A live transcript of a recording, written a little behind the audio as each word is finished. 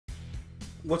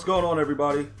What's going on,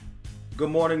 everybody?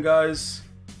 Good morning, guys.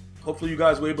 Hopefully you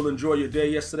guys were able to enjoy your day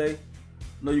yesterday. I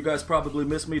know you guys probably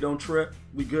missed me. Don't trip.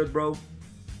 We good, bro.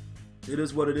 It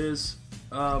is what it is.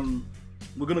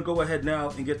 We're gonna go ahead now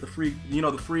and get the free,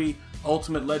 the free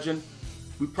Ultimate Legend.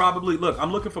 We probably, look,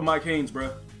 I'm looking for Mike Haynes,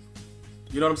 bro.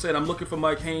 You know what I'm saying? I'm looking for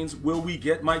Mike Haynes. Will we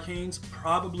get Mike Haynes?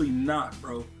 Probably not,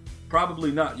 bro.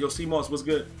 Probably not. Yo, C-Moss, what's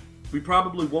good? We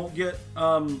probably won't get,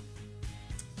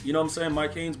 you know what I'm saying,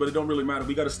 Mike Haynes, but it don't really matter.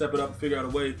 We got to step it up and figure out a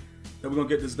way that we're going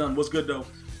to get this done. What's good, though?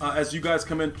 As you guys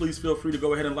come in, please feel free to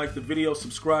go ahead and like the video,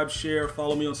 subscribe, share,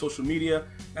 follow me on social media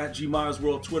at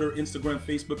GmiasWorld, Twitter, Instagram,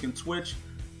 Facebook, and Twitch.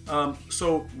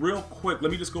 So real quick,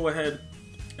 let me just go ahead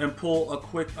and pull a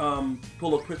quick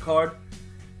card.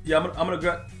 Yeah, I'm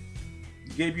gonna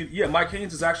Mike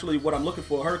Haynes is actually what I'm looking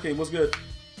for. Hurricane, what's good?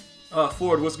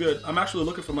 Ford, what's good? I'm actually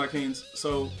looking for Mike Haynes.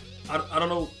 So I don't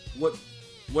know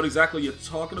what exactly you're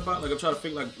talking about. Like, I'm trying to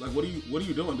think, like what are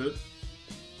you doing, dude?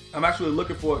 I'm actually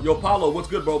looking for, yo, Paulo, what's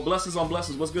good, bro? Blessings on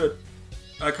blessings, what's good?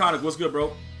 Iconic, what's good,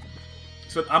 bro?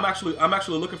 So I'm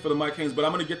actually looking for the Mike Haynes, but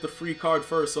I'm gonna get the free card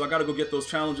first, so I gotta go get those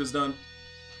challenges done.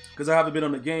 Cause I haven't been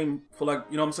on the game for, like,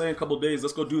 you know what I'm saying, a couple days.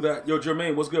 Let's go do that. Yo,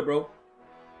 Jermaine, what's good, bro?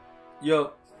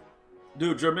 Yo,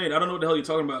 dude, Jermaine, I don't know what the hell you're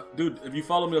talking about. Dude, if you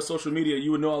follow me on social media,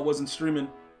 you would know I wasn't streaming.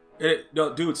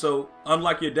 No, dude, so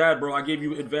unlike your dad, bro, I gave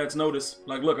you advance notice.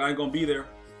 Like, look, I ain't gonna be there.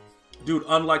 Dude,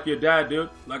 unlike your dad, dude,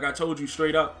 like I told you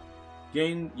straight up.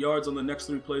 Gain yards on the next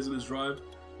 3 plays of this drive.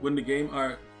 Win the game. All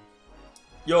right.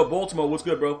 Yo, Baltimore, what's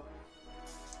good, bro?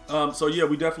 So yeah,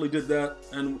 we definitely did that,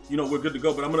 and we're good to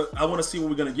go. But I want to see what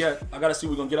we're gonna get. I gotta see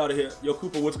what we're gonna get out of here. Yo,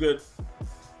 Cooper, what's good?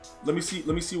 Let me see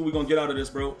what we're gonna get out of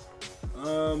this, bro.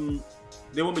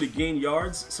 They want me to gain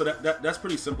yards, so that's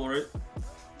pretty simple, right?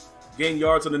 Gain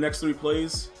yards on the next 3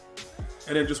 plays,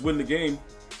 and then just win the game.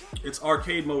 It's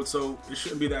arcade mode, so it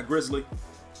shouldn't be that grisly.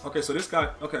 Okay, so this guy,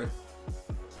 okay.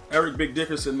 Eric Big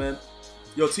Dickerson, man.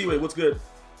 Yo, T-Way, what's good?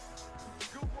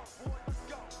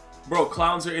 Bro,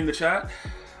 clowns are in the chat.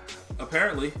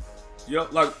 Apparently. Yo,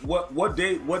 like, what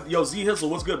day, yo, Z Hizzle,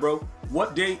 what's good, bro?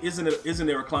 What day isn't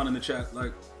there a clown in the chat?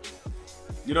 Like,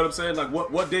 you know what I'm saying? Like,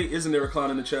 what day isn't there a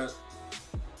clown in the chat?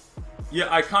 Yeah,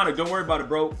 Iconic, don't worry about it,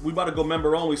 bro. We about to go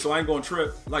member only, so I ain't gonna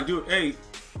trip. Like, dude, hey,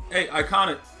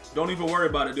 Iconic, don't even worry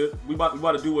about it, dude. We about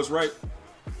to do what's right.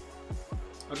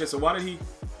 Okay, so why did he...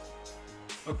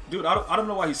 Dude, I don't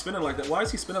know why he's spinning like that. Why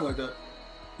is he spinning like that?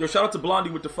 Yo, shout out to Blondie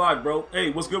with the 5, bro. Hey,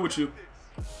 what's good with you?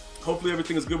 Hopefully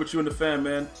everything is good with you and the fam,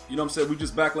 man. You know what I'm saying? We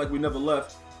just back like we never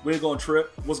left. We ain't gonna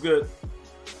trip. What's good?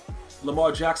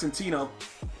 Lamar Jackson Tino.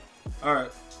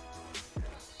 Alright.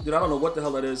 Dude, I don't know what the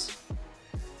hell that is.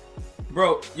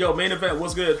 Bro, yo, main event,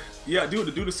 what's good? Yeah, dude,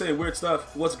 the dude is saying weird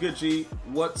stuff. What's good, G?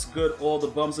 What's good, all the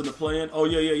bums in the play-in? Oh,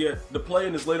 yeah. The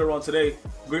play-in is later on today.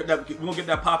 We're gonna get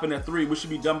that popping at 3. We should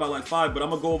be done by like 5, but I'm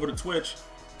gonna go over to Twitch.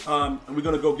 And we're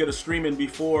gonna go get a stream in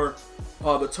before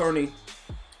the tourney,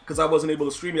 because I wasn't able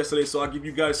to stream yesterday, so I'll give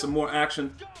you guys some more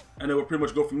action, and then we'll pretty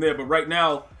much go from there. But right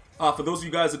now, for those of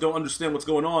you guys that don't understand what's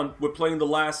going on, we're playing the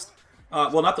last,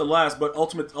 well, not the last, but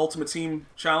Ultimate Team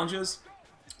challenges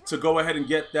to go ahead and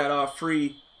get that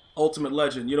free Ultimate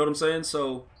Legend. You know what I'm saying?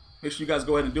 So make sure you guys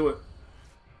go ahead and do it.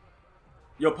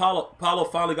 Yo, Paulo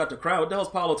finally got the crown. What the hell is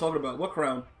Paulo talking about? What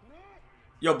crown?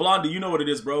 Yo, Blondie, you know what it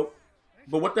is, bro.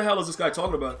 But what the hell is this guy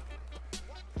talking about?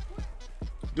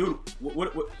 Dude,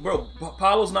 bro,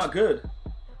 Paulo's not good.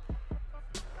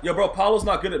 Yo, bro, Paulo's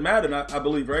not good at Madden, I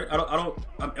believe, right?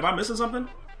 Am I missing something?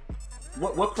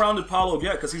 What crown did Paulo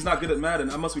get? Because he's not good at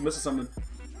Madden. I must be missing something.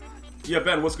 Yeah,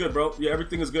 Ben, what's good, bro? Yeah,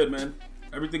 everything is good, man.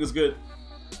 Everything is good.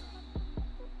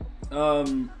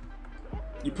 Yeah,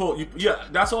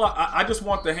 that's all. I just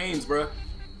want the Haynes, bro.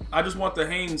 I just want the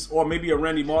Haynes, or maybe a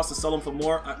Randy Moss to sell him for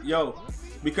more. Yo,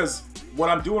 because what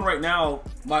I'm doing right now,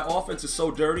 my offense is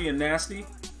so dirty and nasty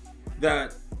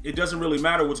that it doesn't really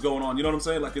matter what's going on. You know what I'm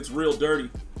saying? Like, it's real dirty.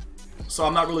 So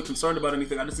I'm not really concerned about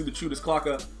anything. I just need to chew this clock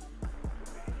up.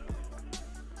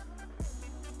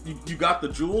 You got the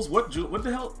jewels? What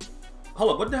the hell?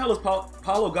 Hold up, what the hell is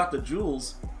Paulo got the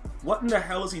jewels? What in the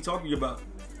hell is he talking about?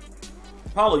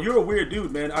 Paulo, you're a weird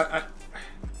dude, man.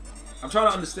 I'm trying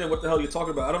to understand what the hell you're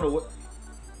talking about. I don't know what...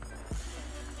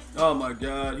 Oh my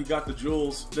god, he got the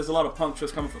jewels. There's a lot of punk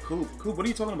tricks coming for Coop. Coop, what are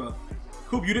you talking about?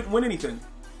 Coop, you didn't win anything.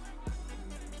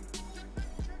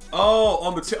 Oh,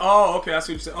 on the... Oh, okay, I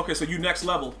see what you're saying. Okay, so you next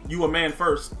level. You a man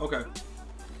first. Okay.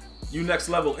 You next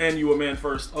level and you a man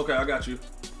first. Okay, I got you.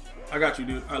 I got you,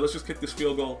 dude. All right, let's just kick this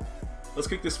field goal. Let's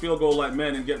kick this field goal like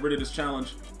men and get rid of this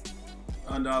challenge.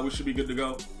 And we should be good to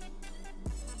go.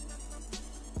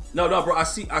 No, bro. I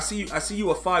see you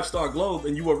a 5-star globe,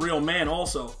 and you a real man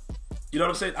also. You know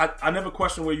what I'm saying? I never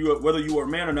question whether you are a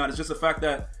man or not. It's just the fact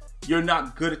that you're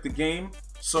not good at the game.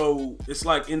 So it's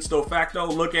like insto facto,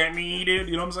 look at me, dude.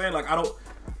 You know what I'm saying? Like I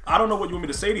don't know what you want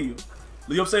me to say to you.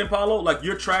 You know what I'm saying, Paulo? Like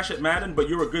you're trash at Madden, but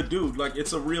you're a good dude. Like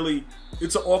it's an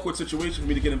awkward situation for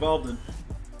me to get involved in.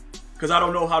 Because I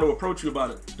don't know how to approach you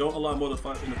about it. Don't allow more than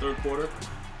 5 in the third quarter.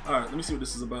 Alright, let me see what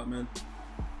this is about, man.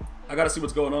 I gotta see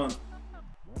what's going on.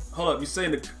 Hold up, you're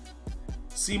saying that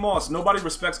CMOS, nobody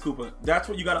respects Cooper. That's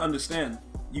what you gotta understand.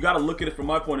 You gotta look at it from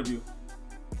my point of view.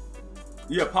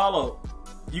 Yeah, Paulo,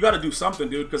 you gotta do something,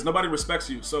 dude, because nobody respects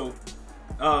you. So,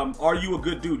 are you a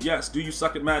good dude? Yes. Do you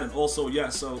suck at Madden? Also,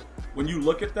 yes. So, when you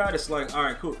look at that, it's like,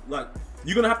 alright, cool. Like,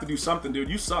 you're gonna have to do something, dude.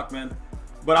 You suck, man.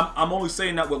 But I'm only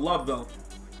saying that with love, though.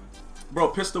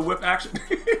 Bro, pistol whip action.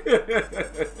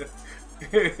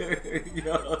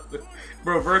 Yo,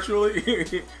 bro,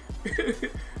 virtually?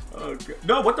 Okay.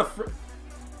 No, what the fr...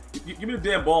 Give me the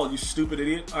damn ball, you stupid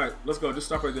idiot. Alright, let's go. Just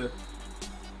stop right there.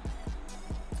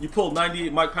 You pulled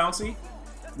 98 Mike Pouncey.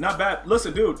 Not bad.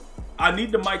 Listen, dude, I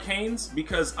need the Mike Haynes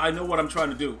because I know what I'm trying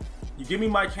to do. You give me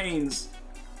Mike Haynes,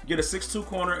 get a 6'2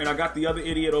 corner, and I got the other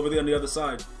idiot over there on the other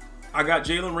side. I got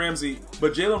Jalen Ramsey,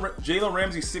 but Jalen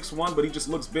Ramsey's 6'1", but he just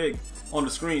looks big on the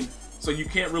screen. So you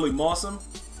can't really moss him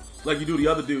like you do the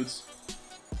other dudes.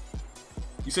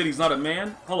 You said he's not a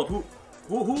man? Hold up,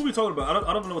 who are we talking about?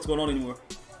 I don't know what's going on anymore.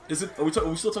 Are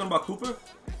we still talking about Cooper?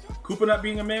 Cooper not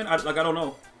being a man? I don't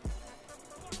know.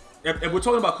 If we're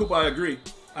talking about Cooper, I agree.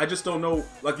 I just don't know.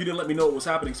 Like, you didn't let me know what was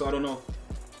happening, so I don't know.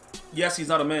 Yes, he's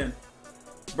not a man.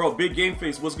 Bro, big game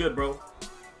face. What's good, bro?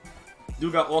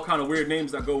 Dude got all kind of weird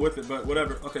names that go with it, but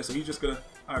whatever. Okay, so he's just gonna...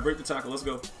 All right, break the tackle. Let's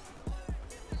go.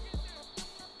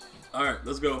 All right,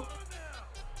 let's go.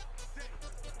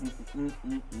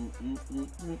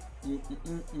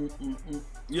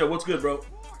 Yeah, what's good, bro?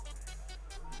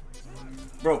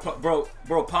 Bro,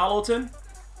 Paoloton?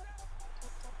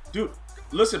 Dude,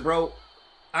 listen, bro.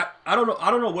 I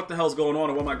don't know what the hell's going on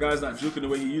and why my guy's not juking the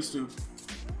way he used to.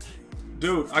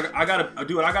 Dude, I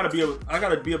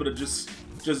gotta be able to just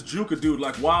juke a dude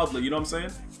like wildly, you know what I'm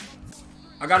saying?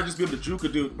 I gotta just be able to juke a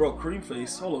dude. Bro, cream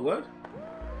face. Hold on, what?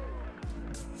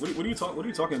 What are you talking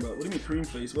about? What do you mean cream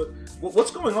face?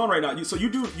 What's going on right now? So you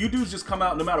dudes just come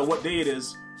out no matter what day it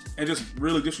is and just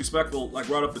really disrespectful like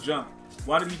right off the jump.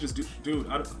 Why did he just do, dude?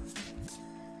 I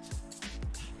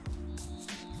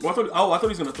thought he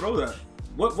was gonna throw that.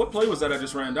 What play was that I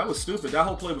just ran? That was stupid. That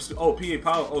whole play was stupid. Oh, PA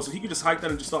power. Oh, so he could just hike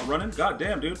that and just start running? God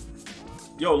damn, dude.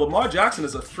 Yo, Lamar Jackson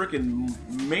is a freaking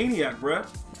maniac, bruh.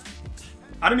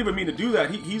 I didn't even mean to do that.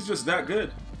 He's just that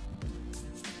good.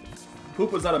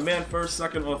 Cooper's not a man first,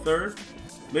 second, or third.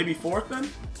 Maybe fourth then?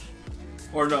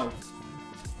 Or no?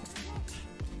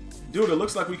 Dude, it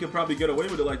looks like we could probably get away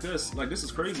with it like this. Like, this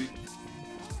is crazy.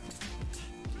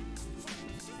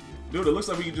 Dude, it looks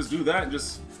like we could just do that and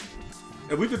just...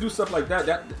 If we could do stuff like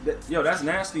that, yo, that's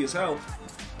nasty as hell.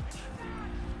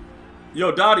 Yo,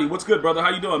 Dottie, what's good, brother? How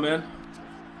you doing, man?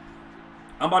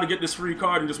 I'm about to get this free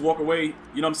card and just walk away,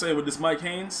 you know what I'm saying, with this Mike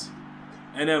Haynes.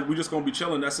 And then we just gonna be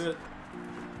chilling, that's it.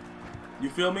 You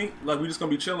feel me? Like, we just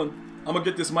gonna be chilling. I'm gonna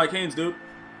get this Mike Haynes, dude.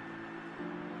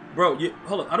 Bro, yeah,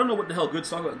 hold on. I don't know what the hell Good's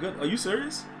talking about. Good? Are you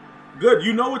serious? Good,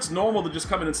 you know it's normal to just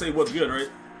come in and say what's good, right?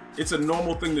 It's a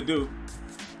normal thing to do.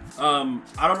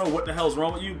 I don't know what the hell's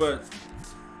wrong with you, but...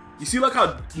 You see like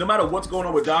how no matter what's going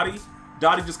on with Dottie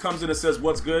just comes in and says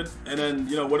what's good, and then,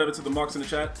 you know, whatever to the marks in the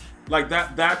chat. Like,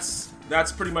 that's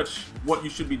pretty much what you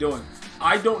should be doing.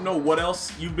 I don't know what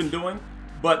else you've been doing,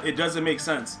 but it doesn't make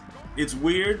sense. It's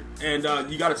weird, and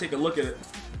you got to take a look at it.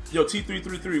 Yo,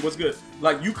 T333, what's good?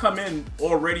 Like, you come in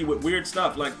already with weird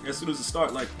stuff, like, as soon as it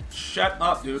starts. Like, shut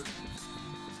up, dude.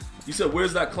 You said,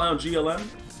 where's that clown GLM?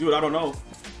 Dude, I don't know.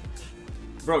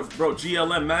 Bro,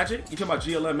 GLM Magic? You talking about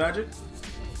GLM Magic?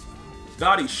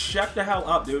 Dottie, shut the hell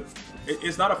up, dude.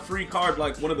 It's not a free card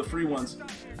like one of the free ones.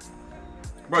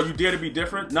 Bro, you dare to be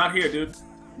different? Not here, dude.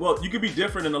 Well, you could be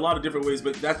different in a lot of different ways,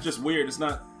 but that's just weird. It's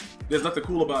not... There's nothing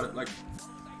cool about it. Like,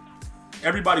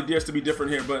 everybody dares to be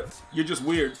different here, but you're just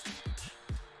weird.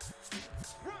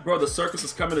 Bro, the circus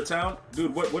is coming to town?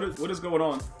 Dude, what is going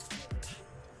on?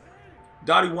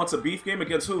 Dottie wants a beef game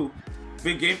against who?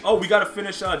 Big game? Oh, we gotta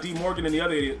finish D. Morgan and the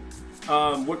other idiot.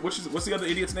 What's the other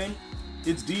idiot's name?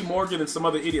 It's D. Morgan and some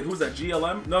other idiot. Who's that?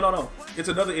 GLM? No. It's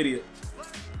another idiot.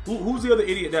 Who's the other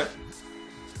idiot that...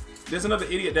 There's another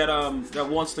idiot that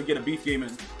wants to get a beef game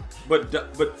in. But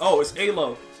oh, it's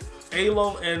Alo.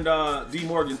 Alo and D.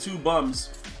 Morgan, two bums.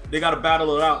 They gotta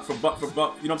battle it out for bum. You know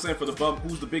what I'm saying? For the bum.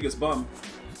 Who's the biggest bum?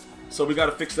 So we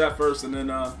gotta fix that first, and then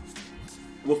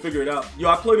we'll figure it out. Yo,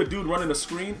 I played a dude running a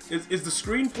screen. Is the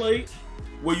screenplay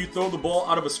where you throw the ball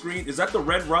out of a screen. Is that the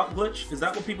red route glitch? Is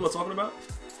that what people are talking about?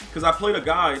 Because I played a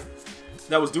guy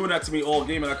that was doing that to me all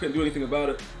game and I couldn't do anything about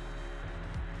it.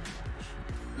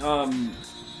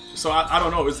 So I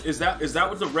don't know. Is that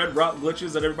what the red route glitch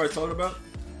is that everybody's talking about?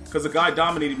 Because the guy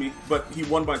dominated me, but he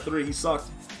won by 3. He sucked.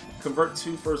 Convert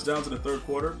 2 first downs in the third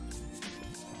quarter.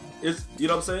 You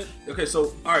know what I'm saying? Okay,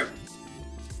 so all right,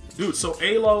 dude. So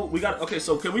Alo, we got. Okay,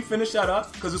 so can we finish that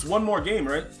up? Because it's one more game,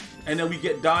 right? And then we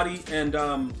get Dottie and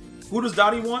who does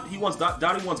Dottie want? He wants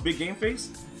Dottie wants big game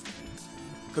face.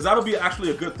 Because that'll be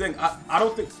actually a good thing. I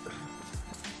don't think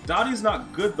Dottie's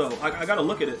not good though. I gotta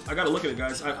look at it. I gotta look at it,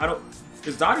 guys. I don't.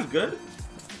 Is Dottie good?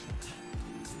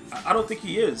 I don't think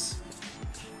he is.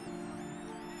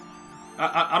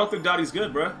 I don't think Dottie's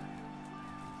good, bruh.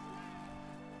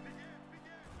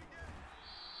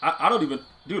 I don't even...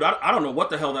 Dude, I don't know what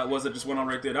the hell that was that just went on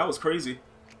right there. That was crazy.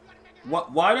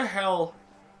 What? Why the hell...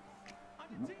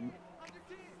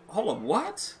 Hold up,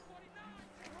 what?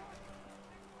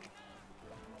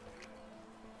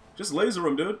 Just laser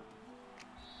him, dude.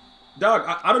 Dog,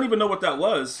 I don't even know what that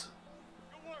was.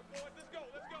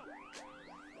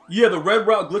 Yeah, the red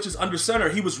route glitch is under center.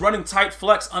 He was running tight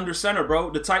flex under center, bro.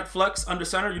 The tight flex under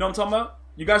center. You know what I'm talking about?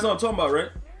 You guys know what I'm talking about, right?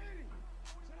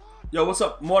 Yo, what's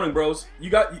up? Morning, bros. You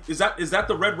got is that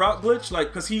the red route glitch?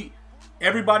 Like, cause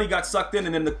everybody got sucked in,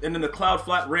 and then the cloud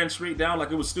flat ran straight down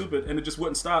like it was stupid, and it just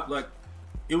wouldn't stop. Like,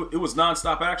 it was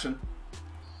non-stop action.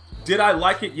 Did I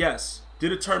like it? Yes.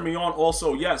 Did it turn me on?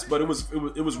 Also, yes. But it was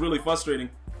really frustrating.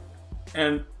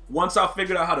 And once I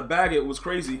figured out how to bag it, it was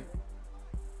crazy.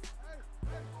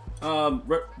 The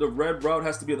red route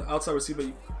has to be the outside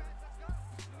receiver.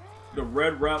 The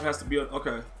red route has to be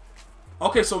okay.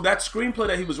 Okay, so that screenplay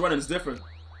that he was running is different.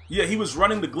 Yeah, he was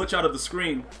running the glitch out of the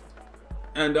screen,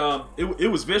 and it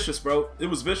was vicious, bro. It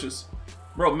was vicious,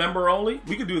 bro. Member only.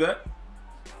 We could do that.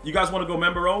 You guys want to go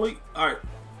member only? All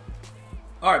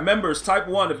right. Members, type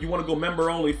 1 if you want to go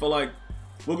member only for like.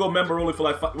 We'll go member only for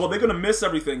like 5. Well, they're gonna miss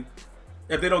everything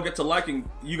if they don't get to liking.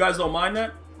 You guys don't mind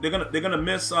that? They're gonna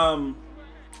miss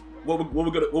what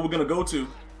we're gonna go to.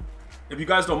 If you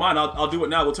guys don't mind, I'll do it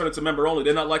now. We'll turn it to member only.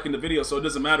 They're not liking the video, so it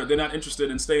doesn't matter. They're not interested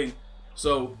in staying.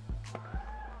 So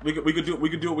we could do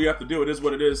what we have to do. It is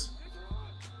what it is.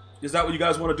 Is that what you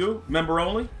guys want to do? Member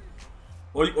only?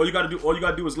 All you gotta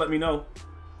do is let me know,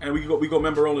 and we go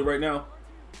member only right now.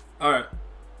 All right.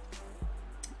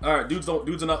 Dudes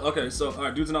are not okay. So all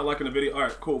right, dudes are not liking the video. All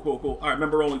right, cool. All right,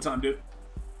 member only time, dude.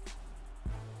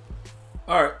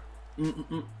 All right.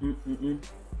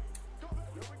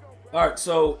 All right,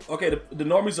 so okay, the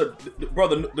normies are, bro.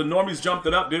 The normies jumped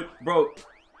it up, dude, bro.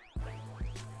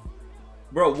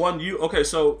 Okay,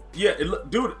 so yeah,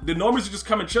 dude, the normies are just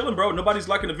coming chilling, bro. Nobody's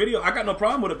liking the video. I got no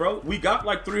problem with it, bro. We got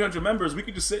like 300 members. We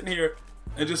could just sit in here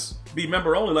and just be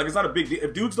member only. Like, it's not a big deal.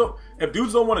 If dudes don't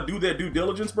want to do their due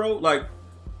diligence, bro, like,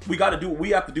 we got to do what we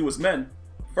have to do as men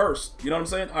first. You know what I'm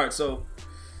saying? All right, so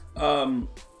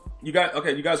you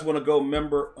guys want to go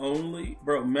member only,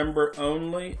 bro? Member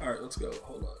only. All right, let's go.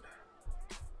 Hold on.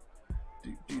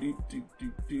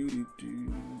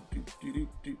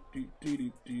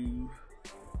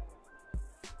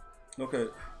 Okay.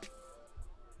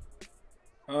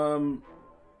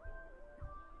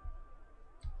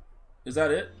 Is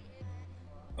that it?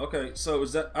 Okay, so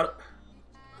is that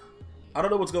I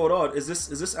don't know what's going on. Is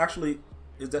this actually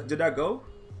did that go?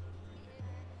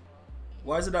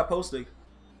 Why is it not posting?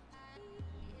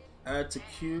 Add to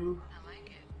queue.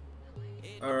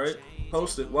 All right.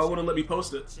 Post it. Why won't it let me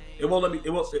post it? It won't let me.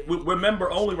 We're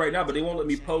member only right now, but they won't let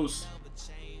me post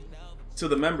to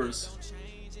the members.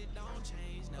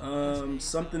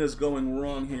 Something is going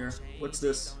wrong here. What's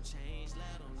this?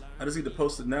 I just need to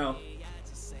post it now.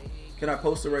 Can I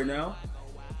post it right now?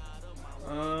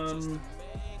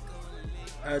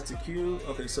 Add to queue.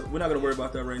 Okay, so we're not gonna worry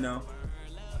about that right now.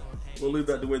 We'll leave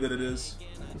that the way that it is.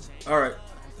 All right.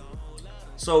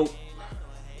 So.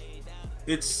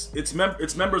 It's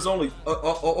members only.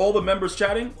 All the members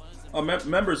chatting.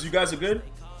 Members, you guys are good.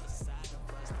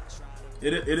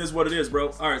 It is what it is, bro.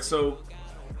 All right, so,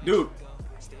 dude,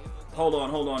 hold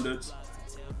on, dudes.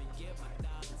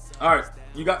 All right,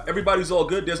 you got everybody's all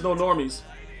good. There's no normies.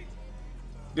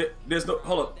 There's no.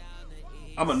 Hold up.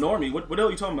 I'm a normie. What the hell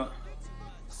are you talking about?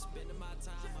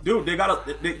 Dude, they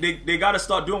gotta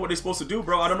start doing what they're supposed to do,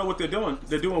 bro. I don't know what they're doing.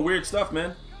 They're doing weird stuff,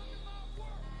 man.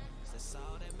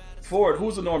 Ford,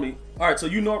 who's a normie? All right, so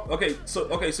you know. Okay, so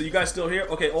you guys still here?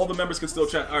 Okay, all the members can still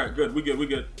chat. All right, good. We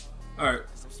good. All right.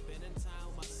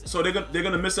 So they're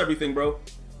gonna miss everything, bro.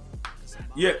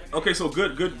 Yeah. Okay, so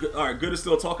good. All right, good is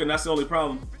still talking. That's the only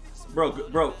problem,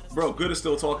 bro. Good is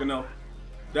still talking though.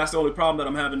 That's the only problem that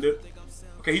I'm having, dude.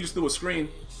 Okay, he just threw a screen.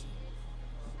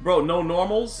 Bro, no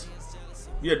normals?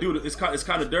 Yeah, dude, it's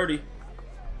kind of dirty.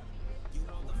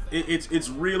 It's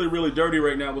really, really dirty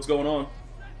right now, what's going on.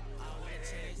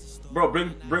 Bro,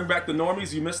 bring back the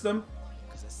normies, you missed them?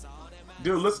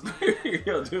 Dude, listen.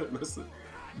 Yo, dude, listen.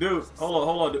 Dude,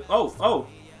 hold on. Dude. Oh.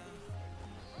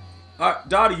 Alright,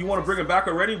 Dottie, you want to bring him back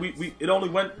already? It only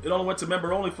went to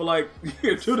member only for like,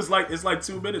 dude, it's like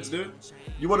 2 minutes, dude.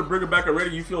 You want to bring him back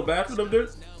already? You feel bad for them, dude?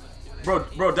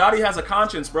 Bro, Dottie has a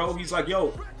conscience, bro. He's like, yo,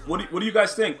 what do you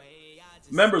guys think?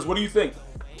 Members, what do you think?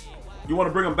 You want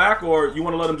to bring him back or you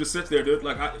want to let him just sit there, dude?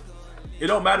 Like, it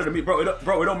don't matter to me, bro. It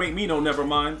don't make me no never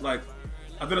mind. Like,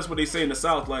 I think that's what they say in the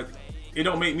South. Like, it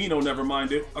don't make me no never mind,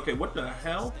 dude. Okay, what the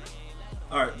hell?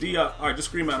 All right, D. All right, just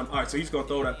scream at him. All right, so he's gonna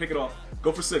throw that. Pick it off.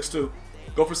 Go for 6 too.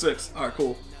 Go for 6. All right,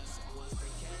 cool.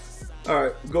 All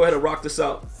right, go ahead and rock this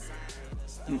out.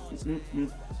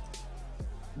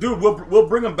 Dude, we'll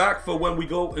bring him back for when we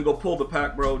go pull the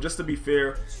pack, bro. Just to be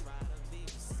fair.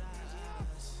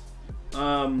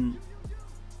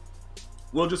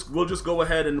 We'll just go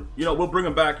ahead and we'll bring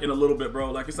him back in a little bit,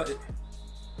 bro. Like it's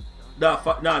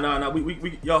not. Nah.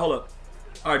 We yo, hold up.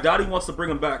 All right, Dottie wants to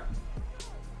bring him back.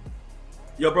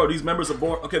 Yo, bro, these members are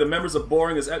boring. Okay, the members are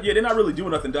boring as yeah, they're not really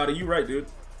doing nothing, Dottie. You right, dude.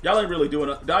 Y'all ain't really doing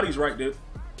nothing. Dottie's right, dude.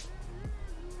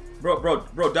 Bro,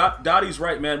 Dottie's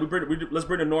right, man. Let's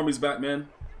bring the normies back, man.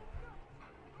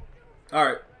 All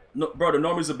right, no, bro, the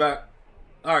normies are back.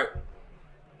 All right.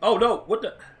 Oh no, what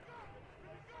the?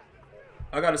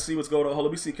 I gotta see what's going on. Hold on,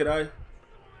 let me see. Can I?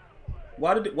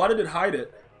 Why did it hide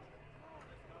it?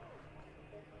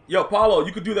 Yo, Paulo,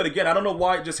 you could do that again. I don't know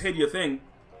why it just hid your thing.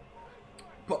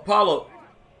 Paulo,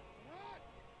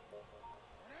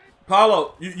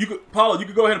 you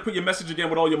could go ahead and put your message again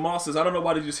with all your mosses. I don't know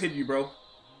why they just hit you, bro.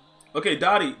 Okay,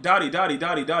 Dottie,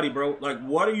 bro. Like,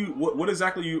 what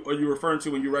exactly are you referring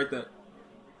to when you write that?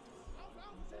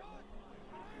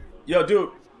 Yo,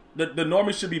 dude, the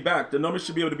normies should be back. The normies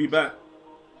should be able to be back.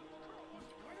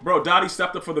 Bro, Dottie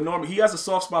stepped up for the normie. He has a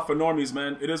soft spot for normies,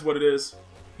 man. It is what it is.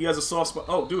 He has a soft spot.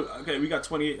 Oh, dude. Okay, we got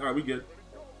 28. All right, we good.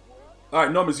 All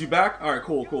right, normies, you back? All right,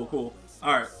 cool. All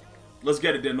right, let's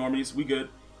get it then, normies. We good.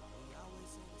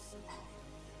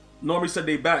 Normie said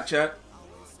they back, chat.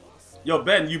 Yo,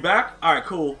 Ben, you back? All right,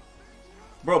 cool.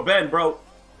 Bro, Ben, bro,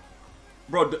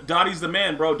 Dottie's the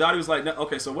man, bro. Dottie was like,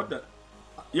 okay, so what the?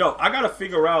 Yo, I gotta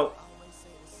figure out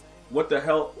what the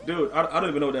hell, dude. I don't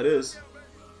even know what that is.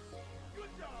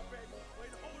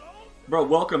 Bro,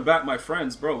 welcome back, my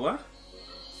friends. Bro, what?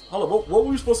 Hold on, what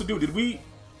were we supposed to do? Did we?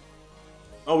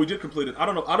 Oh, we did complete it. I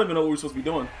don't know. I don't even know what we're supposed to be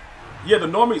doing. Yeah, the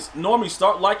normies,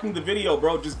 start liking the video,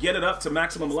 bro. Just get it up to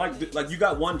maximum like. Like, you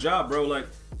got one job, bro. Like,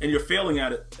 and you're failing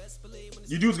at it.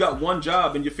 You dudes got one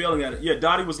job and you're failing at it. Yeah,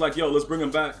 Dottie was like, yo, let's bring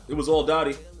him back. It was all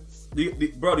Dottie.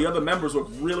 Bro, the other members were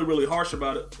really, really harsh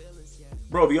about it.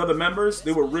 Bro, the other members,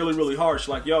 they were really, really harsh.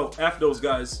 Like, yo, F those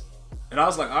guys. And I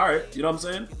was like, all right, you know what I'm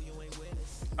saying?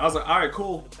 I was like, all right,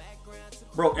 cool.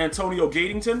 Bro, Antonio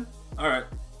Gatington? All right,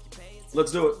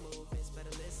 let's do it.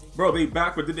 Bro, they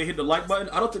back, but did they hit the like button?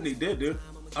 I don't think they did, dude.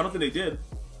 I don't think they did.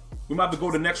 We might have to go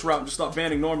the next route and just start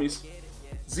banning normies.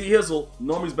 Z Hizzle,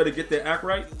 normies better get their act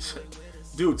right.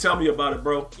 Dude, tell me about it,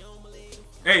 bro.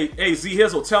 Hey, Z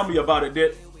Hizzle, tell me about it,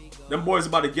 dude. Them boys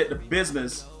about to get the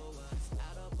business.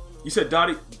 You said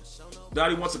Dottie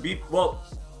wants to be, well,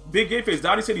 Big Game Face,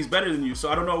 Dottie said he's better than you, so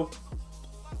I don't know.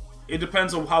 It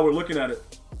depends on how we're looking at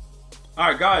it. All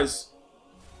right, guys.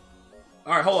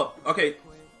 All right, hold up. Okay,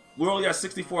 we're only at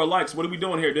 64 likes. What are we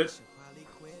doing here, dude?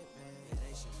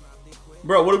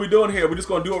 Bro, what are we doing here? We're just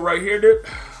gonna do it right here, dude.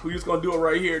 We're just gonna do it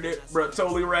right here, dude. Bro,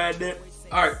 totally rad, dude.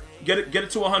 All right, get it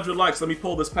to 100 likes. Let me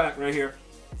pull this pack right here.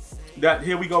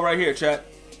 Here we go right here, chat.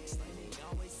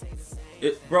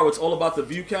 Bro, it's all about the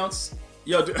view counts.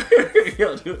 Yo, dude.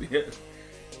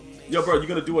 Yo, bro, you're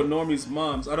gonna do a normie's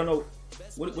moms. I don't know.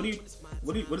 What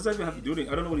does that even have to do with it?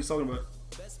 I don't know what he's talking about.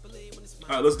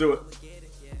 All right, let's do it.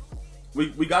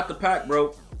 We got the pack,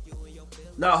 bro.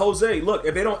 Now, Jose, look,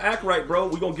 if they don't act right, bro,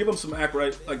 we gonna give them some act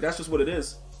right. Like, that's just what it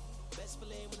is.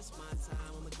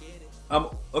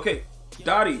 Okay,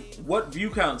 Dottie, what view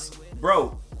counts,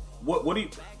 bro? What do you?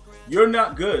 You're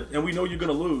not good, and we know you're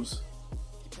gonna lose.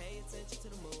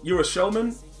 You're a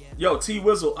showman, yo. T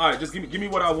Wizzle, all right, just give me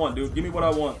what I want, dude. Give me what I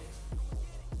want.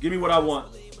 Give me what I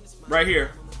want, right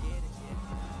here.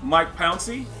 Mike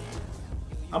Pouncey,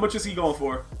 how much is he going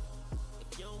for?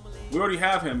 We already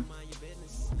have him.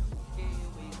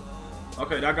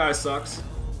 Okay, that guy sucks.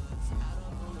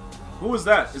 Who is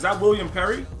that? Is that William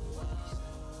Perry?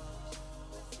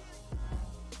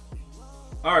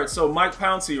 Alright, so Mike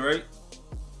Pouncey, right?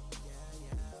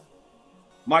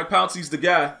 Mike Pouncey's the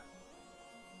guy.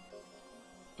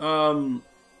 Yeah,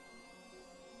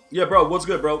 bro. What's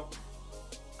good, bro?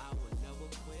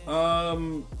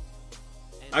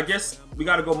 I guess we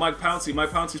gotta go Mike Pouncey.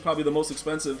 Mike Pouncey's probably the most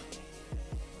expensive.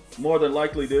 More than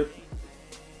likely, dude.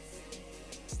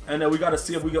 And then we gotta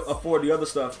see if we can afford the other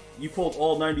stuff. You pulled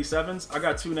all 97s. I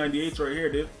got 2 98s right here,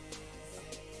 dude.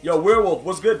 Yo, Werewolf,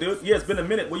 what's good, dude? Yeah, it's been a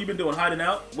minute. What you been doing? Hiding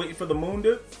out? Waiting for the moon,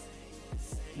 dude?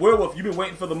 Werewolf, you been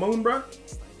waiting for the moon, bro?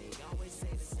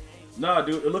 Nah,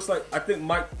 dude. It looks like I think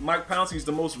Mike Pouncey's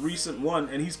the most recent one,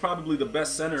 and he's probably the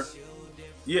best center.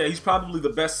 Yeah, he's probably the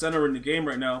best center in the game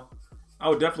right now. I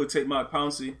would definitely take Mike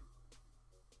Pouncey.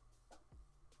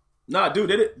 Nah,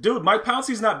 dude, dude, Mike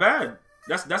Pouncey's not bad.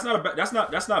 That's not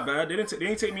bad. They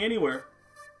didn't take me anywhere.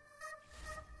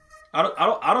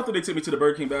 I don't think they took me to the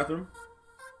Burger King bathroom.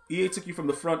 EA took you from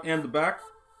the front and the back.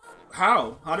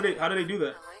 How? How did they do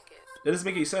that? That doesn't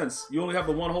make any sense. You only have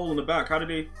the one hole in the back. How did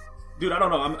they? Dude, I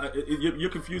don't know. You're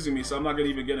confusing me, so I'm not gonna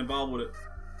even get involved with it.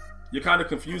 You're kind of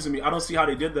confusing me. I don't see how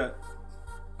they did that.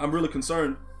 I'm really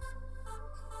concerned.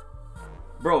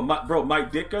 Bro,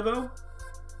 Mike Ditka though?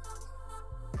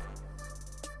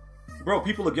 Bro,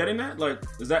 people are getting that? Like,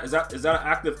 is that an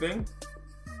active thing?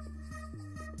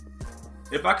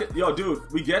 If I could, yo,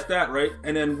 dude, we get that, right?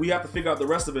 And then we have to figure out the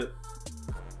rest of it.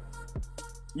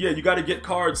 Yeah, you got to get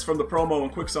cards from the promo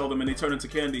and quick sell them, and they turn into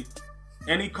candy.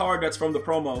 Any card that's from the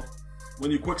promo,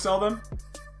 when you quick sell them,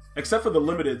 except for the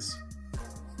limiteds,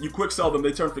 you quick sell them,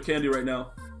 they turn for candy right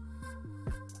now.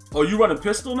 Oh, you running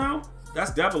pistol now?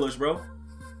 That's devilish, bro.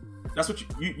 That's what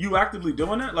you actively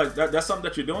doing that? Like that's something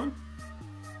that you're doing?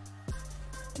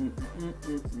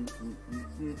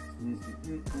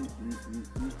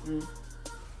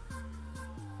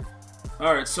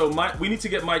 All right, so we need to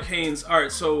get Mike Haynes. All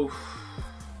right, so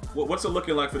what's it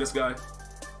looking like for this guy?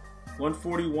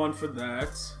 141 for that.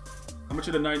 How much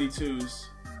are the 92s?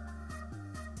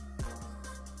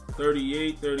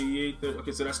 38, 38, 30.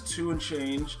 Okay, so that's 2 and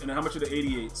change. And then how much are the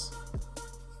 88s?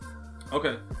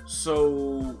 Okay,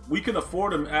 so we can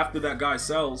afford him after that guy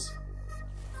sells.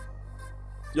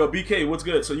 Yo, BK, what's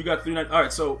good? So you got 390. All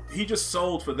right, so he just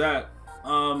sold for that.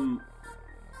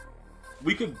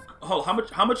 We could. Oh,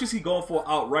 how much is he going for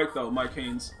outright though, Mike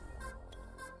Haynes?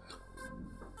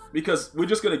 Because we're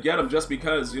just gonna get him just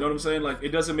because. You know what I'm saying? Like, it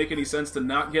doesn't make any sense to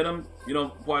not get him. You know,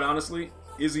 quite honestly,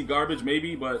 is he garbage?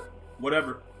 Maybe, but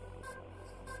whatever.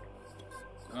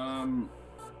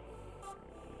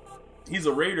 He's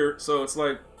a Raider, so it's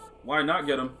like, why not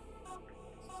get him?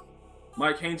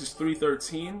 Mike Haynes is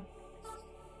 313.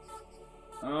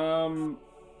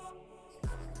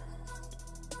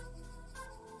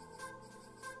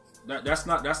 That's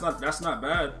not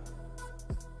bad.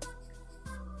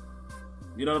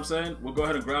 You know what I'm saying? We'll go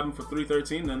ahead and grab him for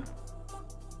 313 then.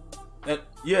 And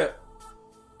yeah,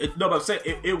 no, but I'm saying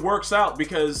it works out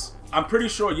because I'm pretty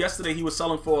sure yesterday he was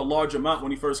selling for a large amount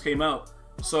when he first came out.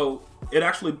 So it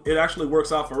actually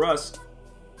works out for us.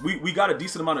 We got a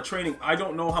decent amount of training. I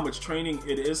don't know how much training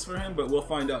it is for him, but we'll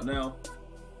find out now.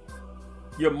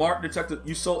 Your Mark detective,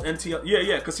 you sold NTL.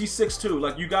 Yeah, because he's 6'2".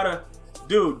 Like, you gotta,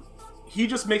 dude, he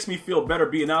just makes me feel better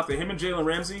being out there. Him and Jalen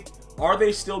Ramsey, are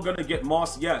they still gonna get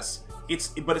mossed? Yes.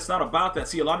 But it's not about that.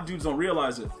 See, a lot of dudes don't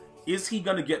realize it. Is he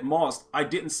gonna get mossed? I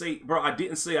didn't say, bro, I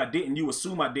didn't say I didn't. You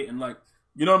assume I didn't. Like,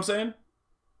 you know what I'm saying?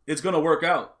 It's gonna work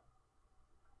out.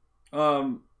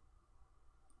 You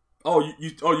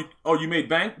made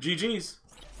bank? GG's.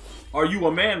 Are you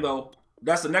a man though?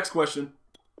 That's the next question.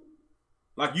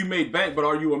 Like, you made bank, but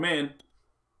are you a man?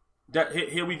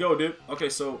 Here we go, dude. Okay,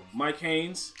 so Mike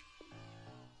Haynes.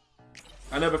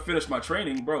 I never finished my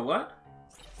training, bro. What?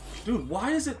 Dude,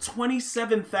 why is it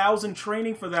 27,000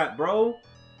 training for that, bro?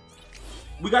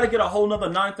 We got to get a whole nother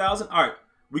 9,000. All right,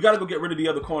 we got to go get rid of the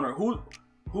other corner. Who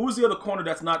is the other corner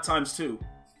that's not ×2?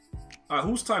 All right,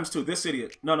 who's ×2? This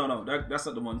idiot. No. That's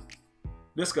not the one.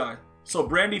 This guy. So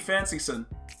Brandy Fancyson.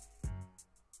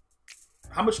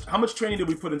 How much training did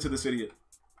we put into this idiot?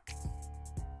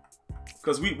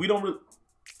 Because we don't really.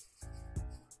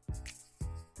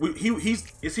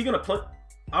 Is he gonna play?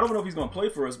 I don't know if he's gonna play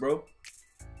for us, bro.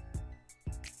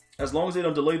 As long as they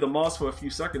don't delay the moss for a few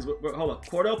seconds. But hold up,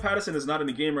 Cordell Patterson is not in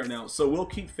the game right now, so we'll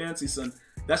keep Fancyson.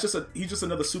 That's he's just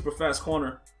another super fast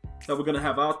corner that we're gonna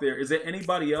have out there. Is there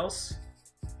anybody else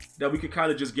that we could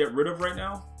kind of just get rid of right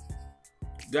now?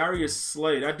 Darius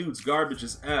Slay, that dude's garbage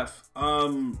as F.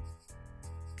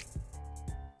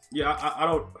 Yeah, I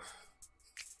don't.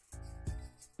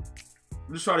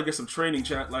 I'm just trying to get some training,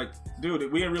 chat. Like,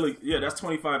 dude, we ain't really. Yeah, that's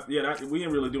 25. Yeah, we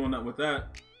ain't really doing that with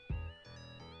that.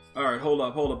 All right, hold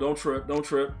up. Don't trip.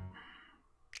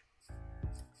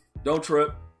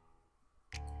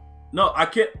 No, I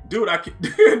can't, dude. I can't.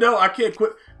 No, I can't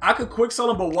quit. I could quick sell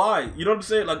him, but why? You know what I'm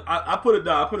saying? Like I put it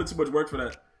down. I put in too much work for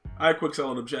that. I quick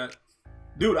selling him, chat.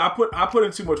 Dude, I put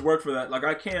in too much work for that. Like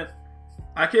I can't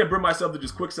bring myself to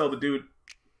just quick sell the dude.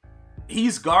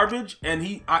 He's garbage,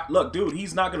 and look, dude.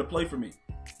 He's not gonna play for me.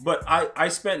 But I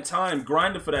spent time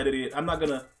grinding for that idiot. I'm not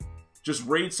gonna just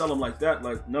raid sell him like that.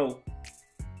 Like no,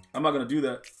 I'm not gonna do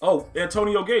that. Oh,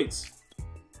 Antonio Gates.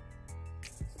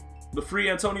 The free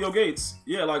Antonio Gates.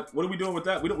 Yeah, like, what are we doing with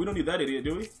that? We don't need that idiot,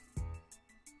 do we?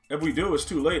 If we do, it's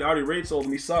too late. I already raid sold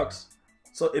him. He sucks.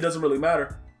 So it doesn't really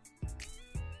matter.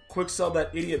 Quick sell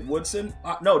that idiot Woodson.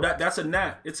 No, that's a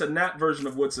Nat. It's a Nat version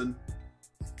of Woodson.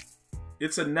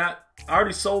 It's a Nat. I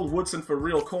already sold Woodson for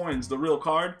real coins, the real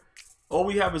card. All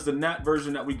we have is the Nat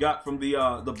version that we got from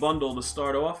the bundle to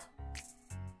start off.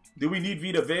 Do we need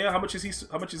Vita Vea? How much is he?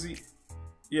 How much is he?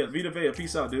 Yeah, Vita Vea.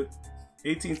 Peace out, dude.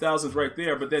 18,000's right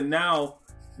there, but then now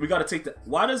we got to take the.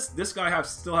 Why does this guy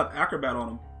still have Acrobat on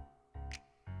him?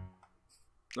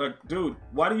 Like, dude,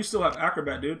 why do you still have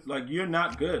Acrobat, dude? Like, you're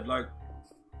not good. Like,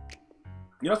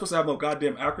 you're not supposed to have no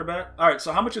goddamn Acrobat. All right,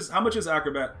 so how much is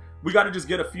Acrobat? We got to just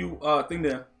get a few thing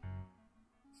there.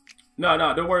 No,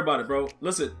 don't worry about it, bro.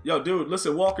 Listen, yo, dude.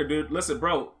 Listen, Walker, dude. Listen,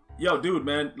 bro. Yo, dude,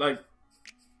 man. Like,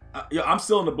 yo, I'm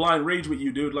still in the blind rage with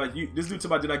you, dude. Like, this dude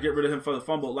told me, did I get rid of him for the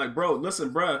fumble? Like, bro,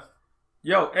 listen, bruh.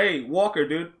 Yo, hey, Walker,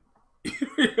 dude.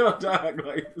 Yo, dog,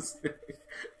 like this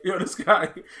guy.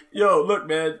 Yo, look,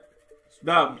 man.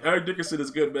 Nah, Eric Dickerson is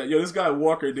good, man. Yo, this guy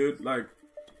Walker, dude. Like,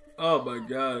 oh my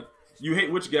god. You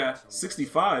hate which guy?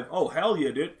 65. Oh, hell yeah,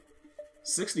 dude.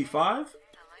 65?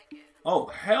 Oh,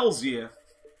 hells yeah.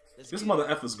 This mother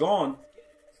effer's gone.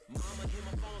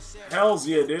 Hells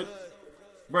yeah, dude.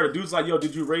 Bro, the dude's like, yo,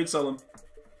 did you raid sell him?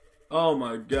 Oh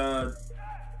my god.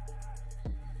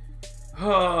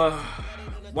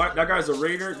 What? That guy's a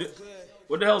Raider?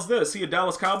 What the hell is this? He a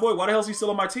Dallas Cowboy? Why the hell is he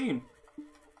still on my team?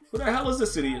 Who the hell is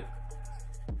this idiot?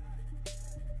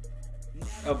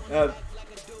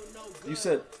 You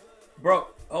said, bro,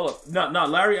 hold up. No,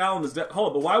 Larry Allen is dead. Hold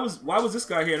up, but why was this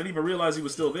guy here? I didn't even realize he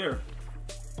was still there.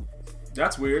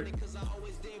 That's weird.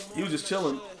 He was just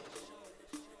chilling.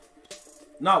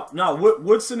 No,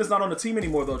 Woodson is not on the team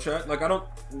anymore though, chat. Like, I don't.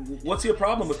 What's your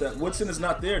problem with that? Woodson is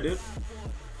not there, dude.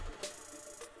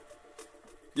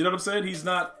 You know what I'm saying? He's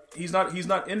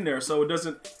not in there, so it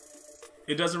doesn't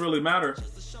really matter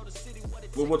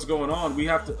with what's going on. We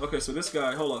have to. Okay, so this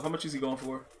guy, hold on. How much is he going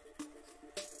for?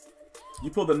 You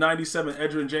pulled the 97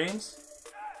 Edgerrin James?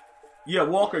 Yeah,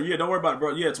 Walker. Yeah, don't worry about it,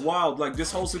 bro. Yeah, it's wild. Like,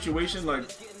 this whole situation,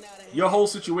 like, your whole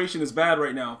situation is bad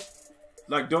right now.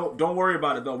 Like, don't worry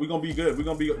about it though. We're gonna be good. We're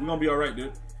gonna be all right,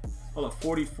 dude. Hold on,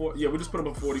 44. Yeah, we just put him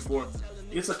up 44.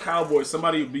 It's a Cowboy.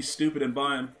 Somebody would be stupid and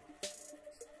buy him.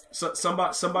 So,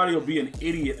 somebody will be an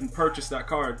idiot and purchase that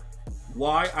card.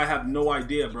 Why? I have no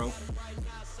idea, bro.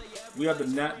 We have the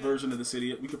Nat version of this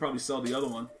idiot. We could probably sell the other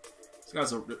one.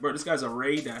 This guy's a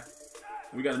Raider.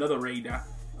 We got another Raider.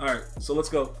 All right, so let's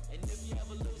go.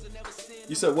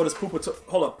 You said what is Poopa?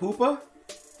 Hold up, Poopa?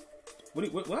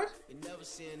 What?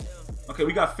 Okay,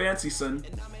 we got Fancy Son.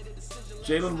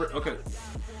 Jalen. Okay.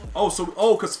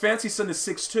 Oh, because Fancy Son is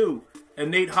 6'2", and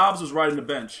Nate Hobbs was riding the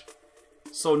bench.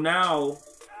 So now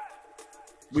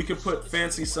we can put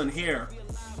Fancy Son here.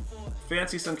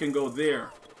 Fancy Son can go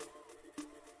there,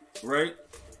 right?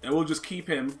 And we'll just keep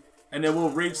him, and then we'll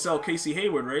rage sell Casey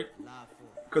Hayward, right?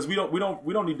 Because we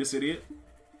don't need this idiot.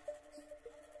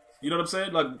 You know what I'm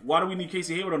saying? Like, why do we need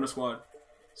Casey Hayward on the squad?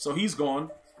 So he's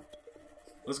gone.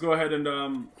 Let's go ahead and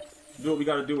do what we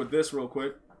got to do with this real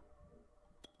quick.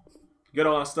 Get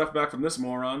all our stuff back from this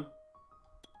moron.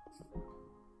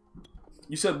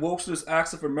 You said Wokster's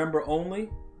asking for member only?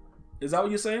 Is that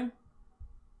what you're saying?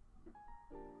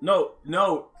 No,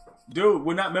 dude,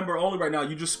 we're not member only right now.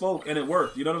 You just spoke and it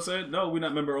worked. You know what I'm saying? No, we're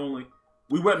not member only.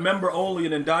 We went member only,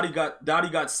 and then Dottie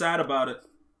got sad about it.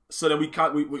 So then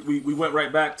we went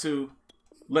right back to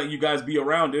letting you guys be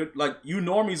around, dude. Like, you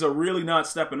normies are really not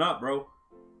stepping up, bro.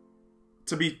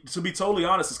 To be totally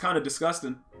honest, it's kind of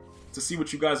disgusting to see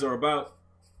what you guys are about.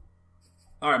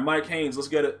 All right, Mike Haynes, let's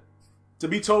get it. To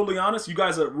be totally honest, you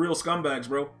guys are real scumbags,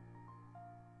 bro.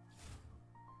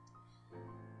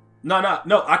 No,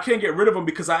 I can't get rid of him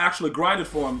because I actually grinded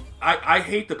for him. I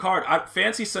hate the card.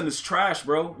 Fancy Son is trash,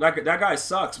 bro. Like, that guy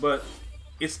sucks, but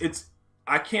it's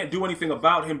I can't do anything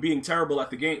about him being terrible at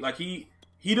the game. Like, he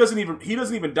doesn't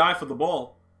even die for the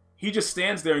ball. He just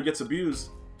stands there and gets abused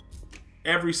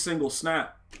every single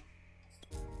snap.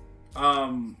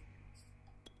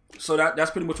 So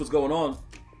that's pretty much what's going on.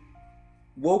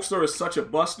 Wokester is such a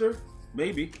buster,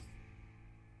 maybe.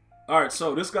 All right,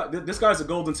 so this guy's a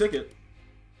golden ticket.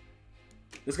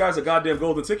 This guy's a goddamn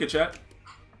golden ticket, chat.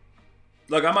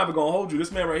 Like, I'm not even gonna hold you.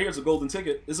 This man right here is a golden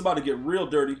ticket. It's about to get real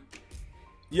dirty.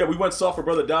 Yeah, we went soft for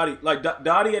brother Dottie. Like,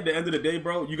 Dottie, at the end of the day,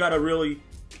 bro, you gotta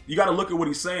look at what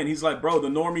he's saying. He's like, bro, the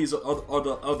normies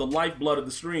are the lifeblood of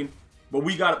the stream, but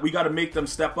we gotta make them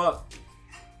step up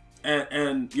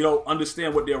and you know,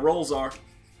 understand what their roles are.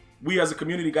 We as a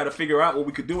community got to figure out what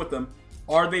we could do with them.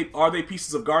 Are they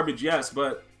pieces of garbage? Yes,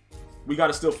 but we got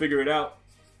to still figure it out.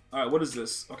 All right, what is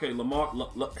this? Okay,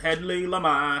 Headley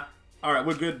Lamar. All right,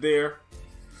 we're good there.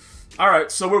 All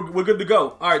right, so we're good to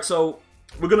go. All right, so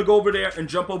we're gonna go over there and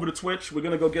jump over to Twitch. We're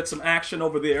gonna go get some action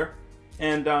over there,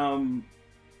 and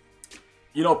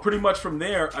you know, pretty much from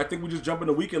there, I think we just jump in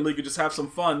the weekend league and just have some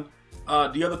fun.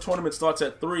 The other tournament starts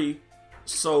at 3,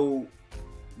 so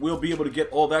we'll be able to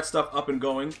get all that stuff up and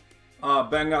going.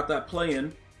 Bang out that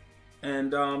play-in,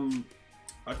 and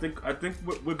I think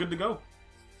we're good to go.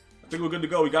 I think we're good to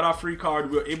go. We got our free card.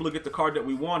 We were able to get the card that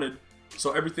we wanted,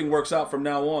 so everything works out from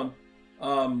now on.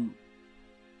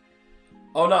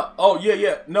 Oh no! Oh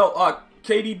yeah. No,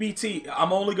 KDBT.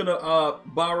 I'm only gonna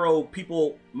borrow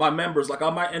people, my members. Like, I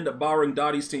might end up borrowing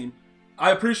Dottie's team.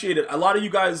 I appreciate it. A lot of you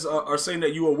guys are saying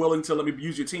that you are willing to let me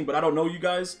use your team, but I don't know you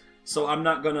guys, so I'm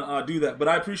not gonna do that. But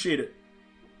I appreciate it.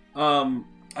 I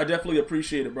definitely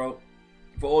appreciate it, bro.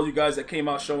 For all you guys that came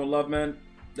out showing love, man.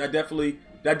 That definitely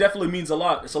means a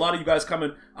lot. It's a lot of you guys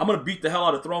coming. I'm gonna beat the hell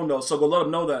out of Throne though, so go let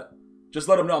them know that. Just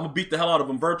let them know I'm gonna beat the hell out of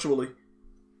them virtually.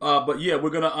 But yeah, we're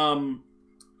gonna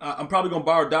I'm probably gonna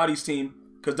borrow Dottie's team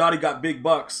because Dottie got big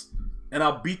bucks, and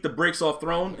I'll beat the brakes off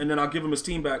Throne, and then I'll give him his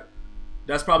team back.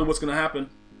 That's probably what's gonna happen.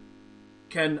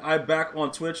 Can I back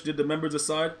on Twitch? Did the members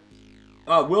decide?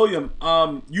 William,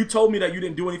 you told me that you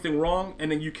didn't do anything wrong,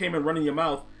 and then you came in running your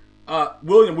mouth.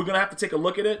 William, we're gonna have to take a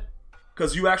look at it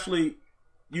because you actually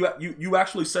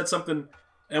said something,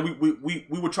 and we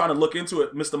were trying to look into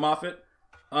it, Mr. Moffat.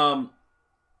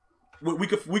 We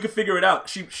could figure it out.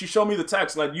 She showed me the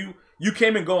text. Like, you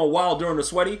came in going wild during the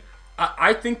sweaty.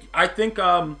 I think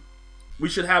we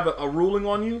should have a ruling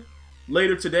on you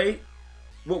later today.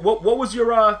 What was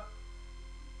your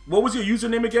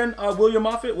username again, William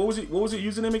Moffat? What was your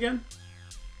username again?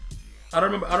 I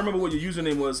don't remember what your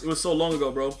username was. It was so long ago,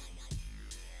 bro.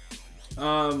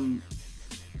 I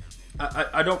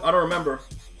don't remember.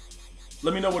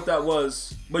 Let me know what that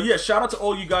was. But yeah, shout out to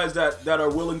all you guys that are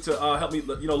willing to help me.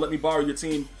 You know, let me borrow your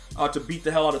team to beat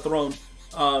the hell out of Throne.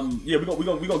 Yeah, we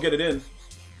gonna get it in.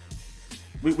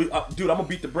 Dude, I'm gonna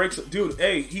beat the brakes. Dude,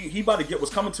 hey, he about to get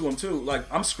what's coming to him too. Like,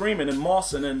 I'm screaming and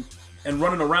mossing and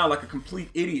running around like a complete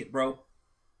idiot, bro.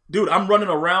 Dude, I'm running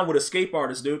around with escape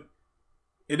artists, dude.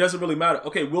 It doesn't really matter.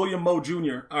 Okay, William Moe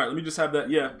Jr. All right, let me just have that.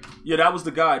 Yeah, that was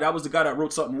the guy. That was the guy that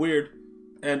wrote something weird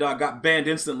and got banned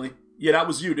instantly. Yeah, that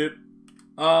was you, dude.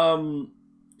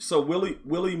 So Willie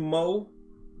Moe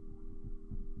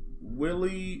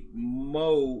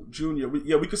Jr.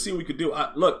 We could see what we could do.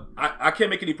 Look, I can't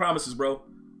make any promises, bro,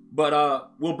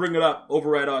 but we'll bring it up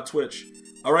over at Twitch.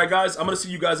 All right, guys, I'm gonna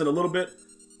see you guys in a little bit.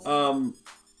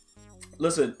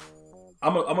 Listen,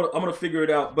 I'm gonna figure it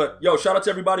out. But yo, shout out to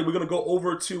everybody. We're gonna go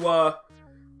over to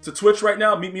Twitch right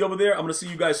now. Meet me over there. I'm gonna see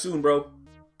you guys soon, bro.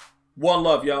 One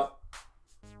love, y'all.